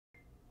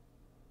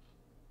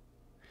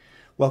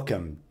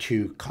Welcome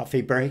to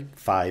Coffee Break,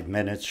 5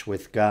 minutes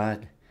with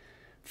God,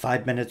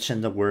 5 minutes in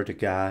the Word of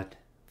God,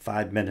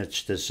 5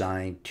 minutes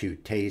designed to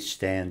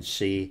taste and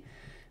see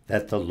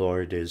that the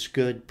Lord is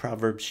good.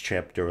 Proverbs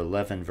chapter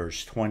 11,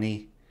 verse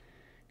 20.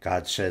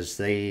 God says,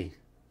 "They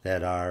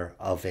that are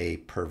of a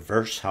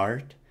perverse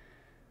heart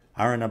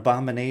are an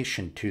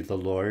abomination to the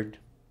Lord,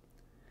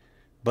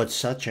 but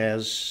such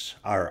as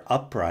are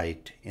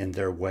upright in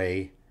their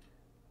way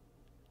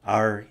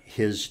are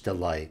his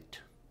delight."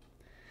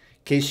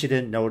 In case you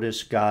didn't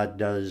notice, God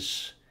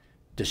does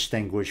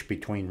distinguish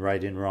between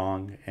right and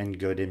wrong and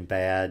good and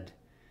bad.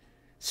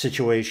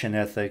 Situation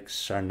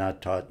ethics are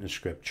not taught in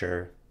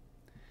Scripture.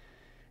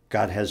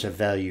 God has a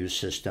value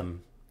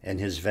system, and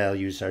his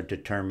values are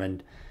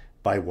determined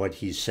by what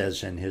he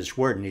says in his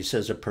word. And he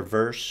says a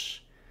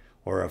perverse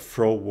or a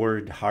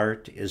froward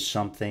heart is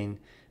something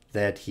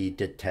that he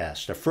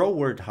detests. A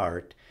froward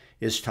heart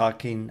is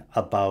talking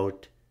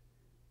about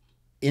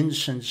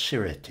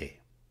insincerity.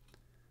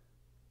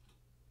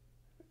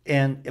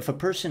 And if a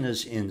person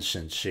is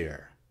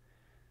insincere,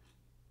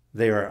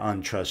 they are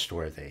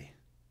untrustworthy.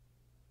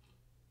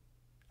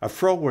 A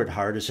froward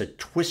heart is a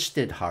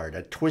twisted heart,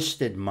 a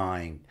twisted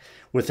mind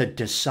with a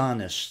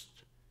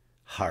dishonest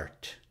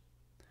heart.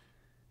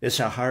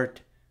 It's a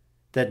heart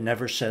that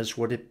never says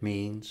what it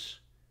means,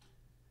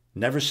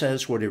 never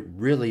says what it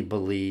really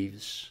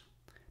believes,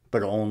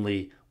 but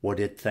only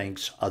what it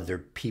thinks other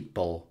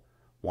people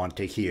want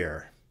to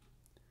hear.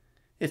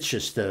 It's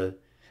just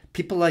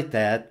people like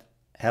that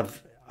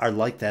are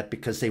like that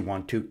because they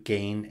want to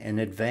gain an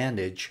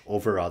advantage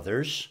over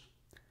others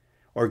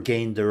or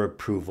gain their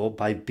approval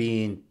by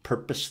being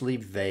purposely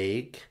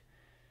vague,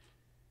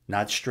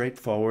 not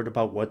straightforward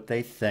about what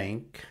they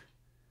think.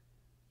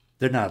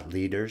 They're not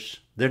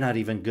leaders. They're not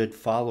even good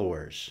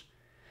followers.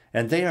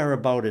 And they are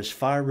about as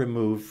far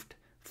removed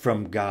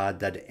from God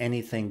that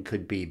anything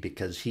could be,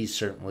 because he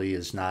certainly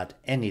is not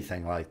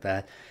anything like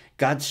that.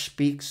 God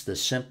speaks the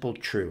simple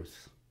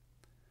truth.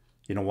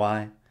 You know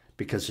why?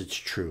 Because it's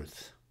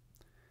truth.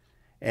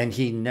 And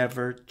he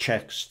never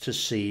checks to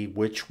see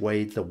which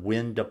way the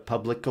wind of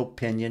public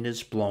opinion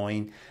is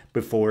blowing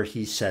before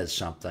he says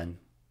something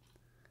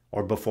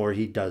or before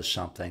he does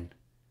something.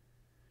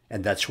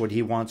 And that's what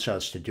he wants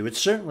us to do.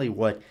 It's certainly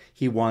what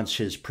he wants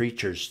his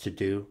preachers to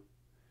do.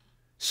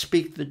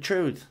 Speak the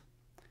truth.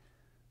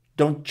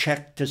 Don't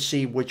check to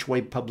see which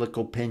way public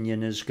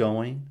opinion is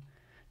going.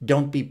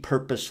 Don't be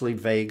purposely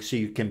vague so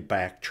you can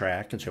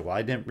backtrack and say, well,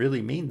 I didn't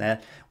really mean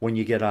that when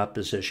you get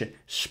opposition.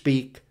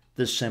 Speak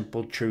the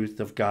simple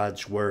truth of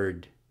God's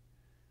word.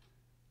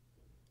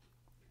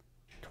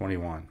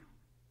 21.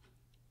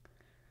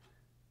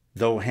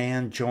 Though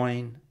hand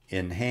join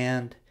in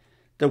hand,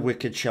 the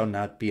wicked shall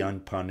not be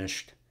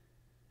unpunished,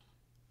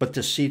 but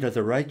the seed of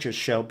the righteous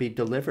shall be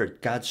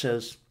delivered. God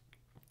says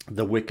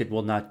the wicked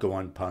will not go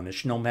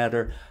unpunished, no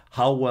matter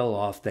how well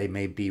off they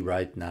may be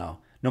right now,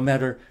 no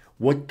matter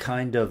what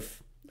kind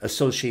of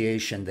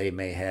association they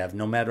may have,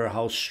 no matter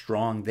how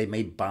strong they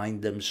may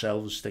bind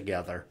themselves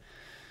together.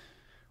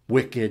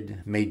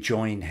 Wicked may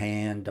join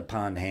hand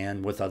upon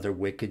hand with other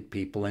wicked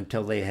people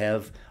until they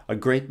have a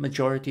great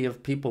majority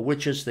of people,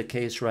 which is the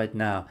case right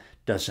now.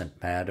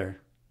 Doesn't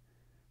matter.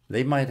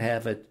 They might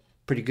have it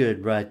pretty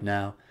good right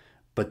now,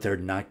 but they're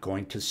not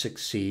going to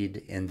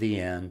succeed in the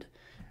end.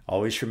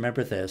 Always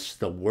remember this: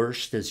 the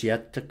worst is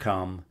yet to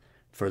come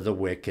for the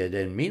wicked.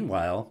 And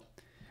meanwhile,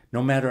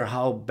 no matter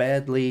how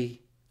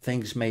badly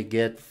things may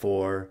get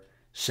for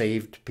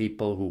saved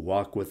people who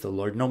walk with the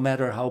Lord, no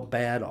matter how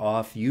bad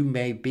off you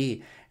may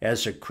be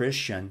as a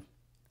Christian,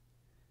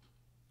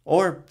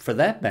 or for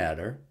that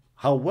matter,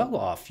 how well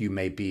off you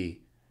may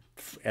be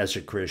as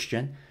a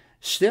Christian,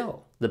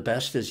 still the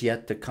best is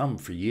yet to come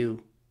for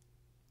you.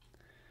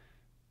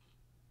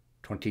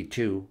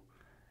 22.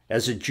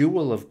 As a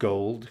jewel of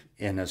gold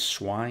in a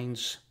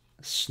swine's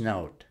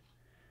snout,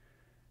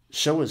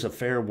 so is a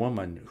fair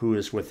woman who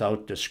is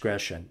without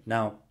discretion.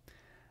 Now,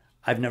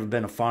 I've never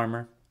been a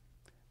farmer,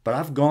 but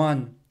I've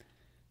gone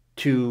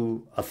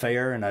to a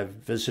fair and I've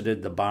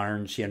visited the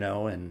barns,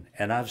 and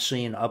I've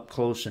seen up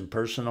close and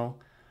personal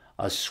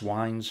a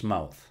swine's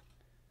mouth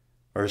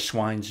or a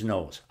swine's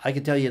nose. I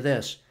can tell you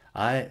this,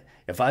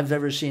 if I've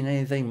ever seen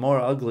anything more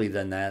ugly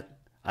than that,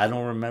 I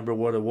don't remember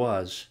what it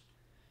was.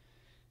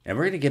 And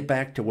we're going to get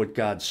back to what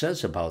God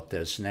says about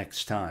this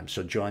next time.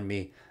 So join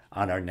me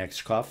on our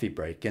next coffee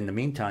break. In the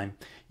meantime,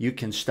 you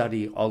can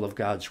study all of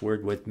God's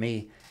Word with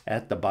me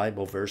at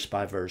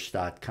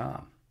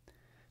thebibleversebyverse.com.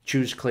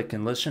 Choose, click,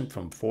 and listen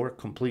from 4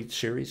 complete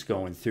series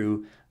going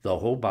through the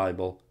whole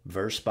Bible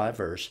verse by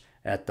verse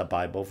at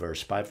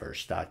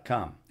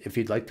thebibleversebyverse.com. If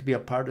you'd like to be a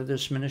part of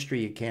this ministry,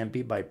 you can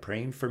be by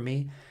praying for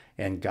me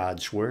and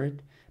God's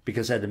Word,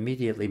 because that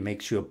immediately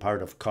makes you a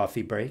part of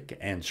Coffee Break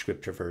and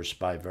Scripture Verse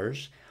by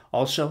Verse.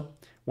 Also,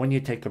 when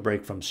you take a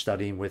break from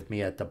studying with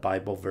me at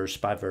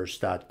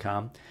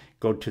thebibleversebyverse.com,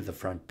 go to the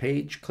front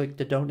page, click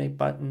the donate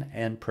button,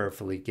 and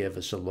prayerfully give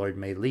as the Lord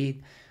may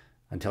lead.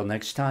 Until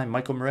next time,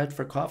 Michael Moret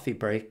for Coffee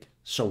Break.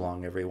 So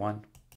long, everyone.